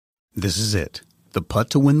This is it. The putt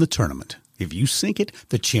to win the tournament. If you sink it,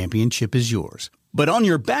 the championship is yours. But on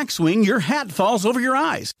your backswing, your hat falls over your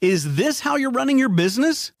eyes. Is this how you're running your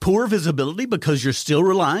business? Poor visibility because you're still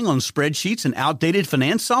relying on spreadsheets and outdated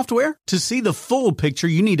finance software? To see the full picture,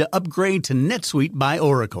 you need to upgrade to NetSuite by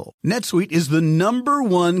Oracle. NetSuite is the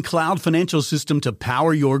 #1 cloud financial system to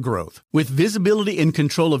power your growth. With visibility and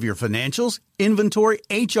control of your financials, inventory,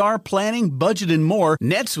 HR, planning, budget, and more,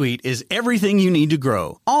 NetSuite is everything you need to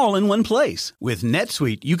grow, all in one place. With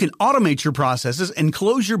NetSuite, you can automate your processes and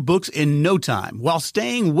close your books in no time while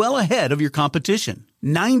staying well ahead of your competition.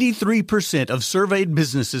 93% of surveyed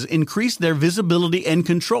businesses increased their visibility and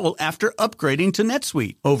control after upgrading to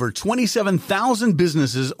NetSuite. Over 27,000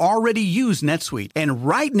 businesses already use NetSuite. And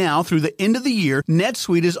right now, through the end of the year,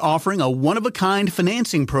 NetSuite is offering a one-of-a-kind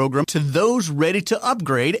financing program to those ready to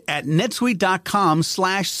upgrade at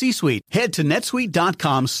netsuite.com/C-Suite. Head to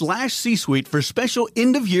netsuite.com/C-Suite for special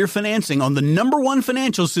end-of-year financing on the #1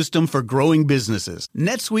 financial system for growing businesses.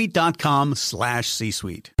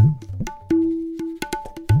 netsuite.com/C-Suite.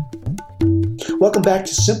 Welcome back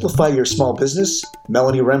to Simplify Your Small Business.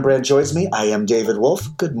 Melanie Rembrandt joins me. I am David Wolf.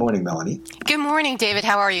 Good morning, Melanie. Good morning, David.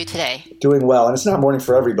 How are you today? Doing well. And it's not morning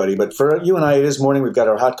for everybody, but for you and I, it is morning. We've got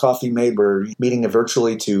our hot coffee made. We're meeting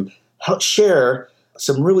virtually to help share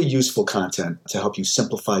some really useful content to help you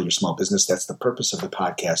simplify your small business. That's the purpose of the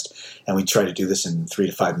podcast. And we try to do this in 3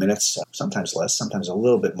 to 5 minutes, sometimes less, sometimes a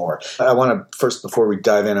little bit more. I want to first, before we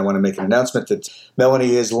dive in, I want to make an announcement that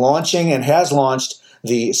Melanie is launching and has launched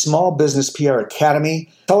the Small Business PR Academy.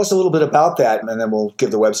 Tell us a little bit about that, and then we'll give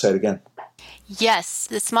the website again. Yes,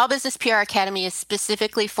 the Small Business PR Academy is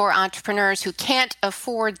specifically for entrepreneurs who can't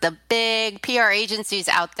afford the big PR agencies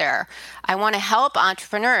out there. I want to help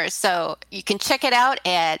entrepreneurs, so you can check it out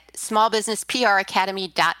at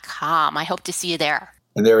smallbusinesspracademy.com. I hope to see you there.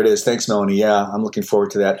 And there it is. Thanks, Melanie. Yeah, I'm looking forward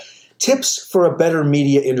to that. Tips for a better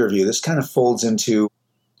media interview. This kind of folds into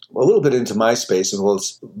a little bit into my space, and well,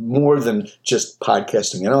 it's more than just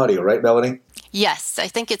podcasting and audio, right, Melanie? Yes, I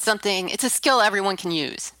think it's a skill everyone can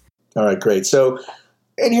use. All right, great. So,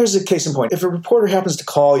 and here's a case in point. If a reporter happens to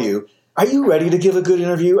call you, are you ready to give a good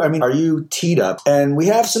interview? I mean, are you teed up? And we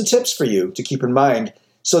have some tips for you to keep in mind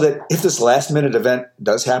so that if this last-minute event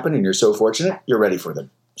does happen and you're so fortunate, you're ready for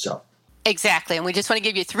them. So, exactly, and we just want to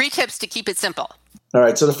give you 3 tips to keep it simple. All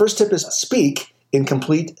right, so the first tip is speak in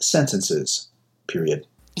complete sentences, period.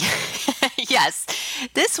 Yes.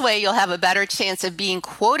 This way you'll have a better chance of being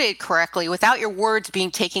quoted correctly without your words being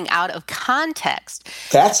taken out of context.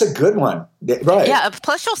 That's a good one. Right. Yeah,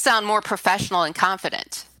 plus you'll sound more professional and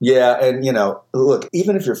confident. Yeah, and look,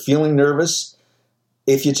 even if you're feeling nervous,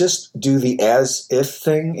 if you just do the as if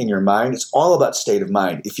thing in your mind, it's all about state of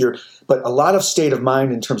mind. But a lot of state of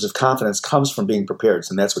mind in terms of confidence comes from being prepared,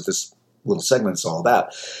 and that's what this little segment is all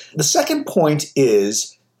about. The second point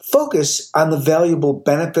is focus on the valuable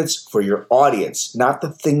benefits for your audience, not the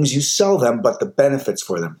things you sell them, but the benefits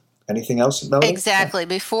for them. Anything else, Melanie? Exactly.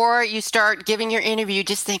 Before you start giving your interview,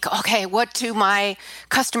 just think, okay, what do my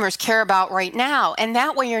customers care about right now? And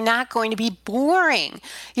that way you're not going to be boring.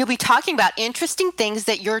 You'll be talking about interesting things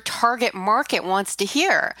that your target market wants to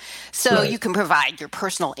hear. So Right. You can provide your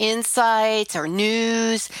personal insights or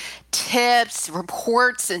news, tips,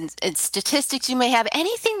 reports, and statistics you may have,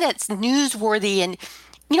 anything that's newsworthy and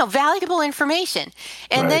valuable information.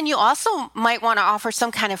 And Right. then you also might want to offer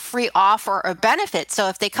some kind of free offer or benefit. So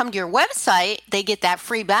if they come to your website, they get that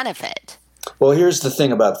free benefit. Well, here's the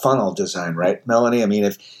thing about funnel design, right, Melanie? I mean,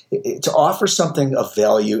 if to offer something of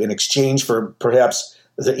value in exchange for perhaps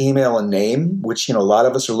the email and name, which, a lot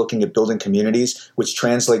of us are looking at building communities, which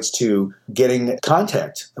translates to getting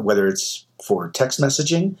contact, whether it's for text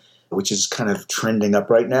messaging, which is kind of trending up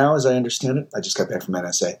right now, as I understand it. I just got back from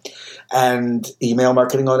NSA. And email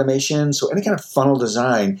marketing automation. So any kind of funnel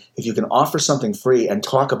design, if you can offer something free and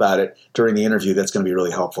talk about it during the interview, that's going to be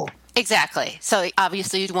really helpful. Exactly. So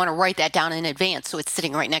obviously you'd want to write that down in advance so it's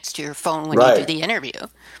sitting right next to your phone when Right. you do the interview.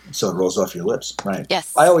 So it rolls off your lips, right?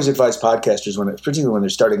 Yes. I always advise podcasters, particularly when they're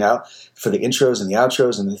starting out, for the intros and the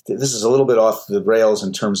outros, and this is a little bit off the rails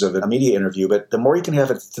in terms of a media interview, but the more you can have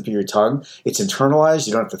it at the tip of your tongue, it's internalized,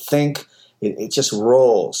 you don't have to think, it just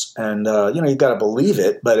rolls. And, you've got to believe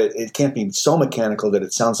it, but it can't be so mechanical that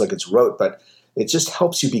it sounds like it's rote, but it just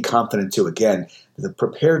helps you be confident too. Again, the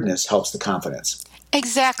preparedness helps the confidence.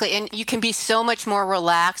 Exactly. And you can be so much more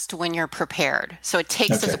relaxed when you're prepared. So it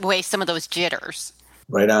takes away some of those jitters.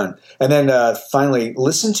 Right on. And then finally,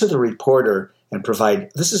 listen to the reporter and provide,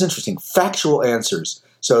 this is interesting, factual answers.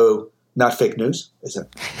 So not fake news, is it?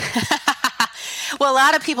 Well, a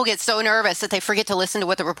lot of people get so nervous that they forget to listen to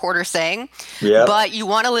what the reporter's saying. Yeah. But you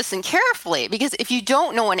want to listen carefully, because if you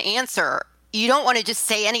don't know an answer, you don't want to just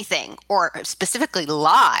say anything or specifically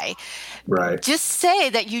lie. Right. Just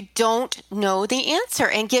say that you don't know the answer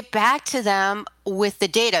and get back to them with the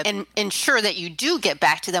data, and ensure that you do get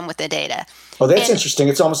back to them with the data. Oh, that's interesting.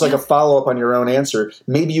 It's almost like a follow-up on your own answer.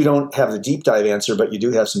 Maybe you don't have the deep dive answer, but you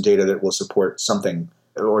do have some data that will support something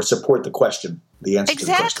or support the question, the answer to the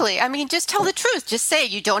question. Exactly. I mean, just tell the truth. Just say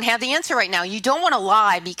you don't have the answer right now. You don't want to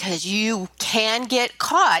lie, because you can get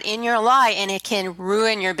caught in your lie and it can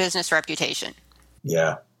ruin your business reputation.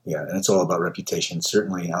 Yeah. And it's all about reputation,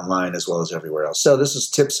 certainly online as well as everywhere else. So this is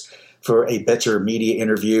tips for a better media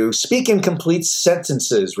interview. Speak in complete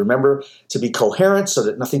sentences. Remember to be coherent so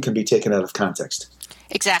that nothing can be taken out of context.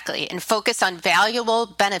 Exactly. And focus on valuable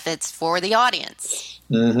benefits for the audience.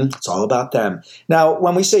 It's all about them. Now,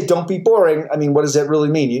 when we say don't be boring, I mean, what does that really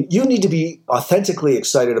mean? You need to be authentically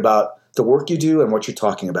excited about the work you do and what you're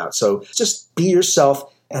talking about. So just be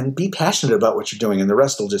yourself and be passionate about what you're doing, and the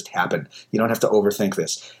rest will just happen. You don't have to overthink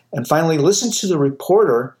this. And finally, listen to the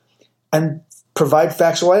reporter and provide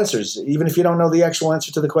factual answers, even if you don't know the actual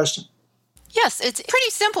answer to the question. Yes, it's pretty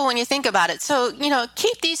simple when you think about it. So,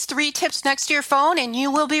 keep these 3 tips next to your phone and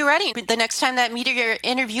you will be ready the next time that media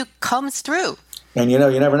interview comes through. And you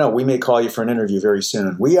never know. We may call you for an interview very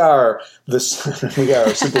soon. We are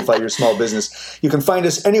Simplify Your Small Business. You can find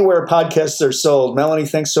us anywhere podcasts are sold. Melanie,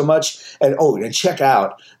 thanks so much. And check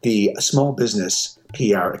out the Small Business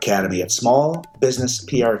PR Academy at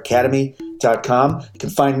smallbusinesspracademy.com. You can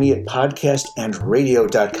find me at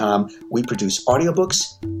podcastandradio.com. We produce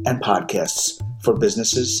audiobooks and podcasts for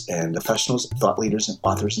businesses and professionals, thought leaders, and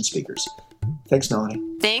authors and speakers. Thanks, Melanie.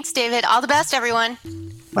 Thanks, David. All the best, everyone.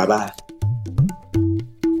 Bye-bye.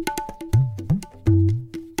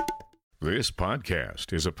 This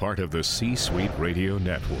podcast is a part of the C-Suite Radio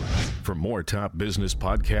Network. For more top business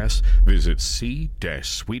podcasts, visit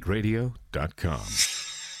c-suiteradio.com.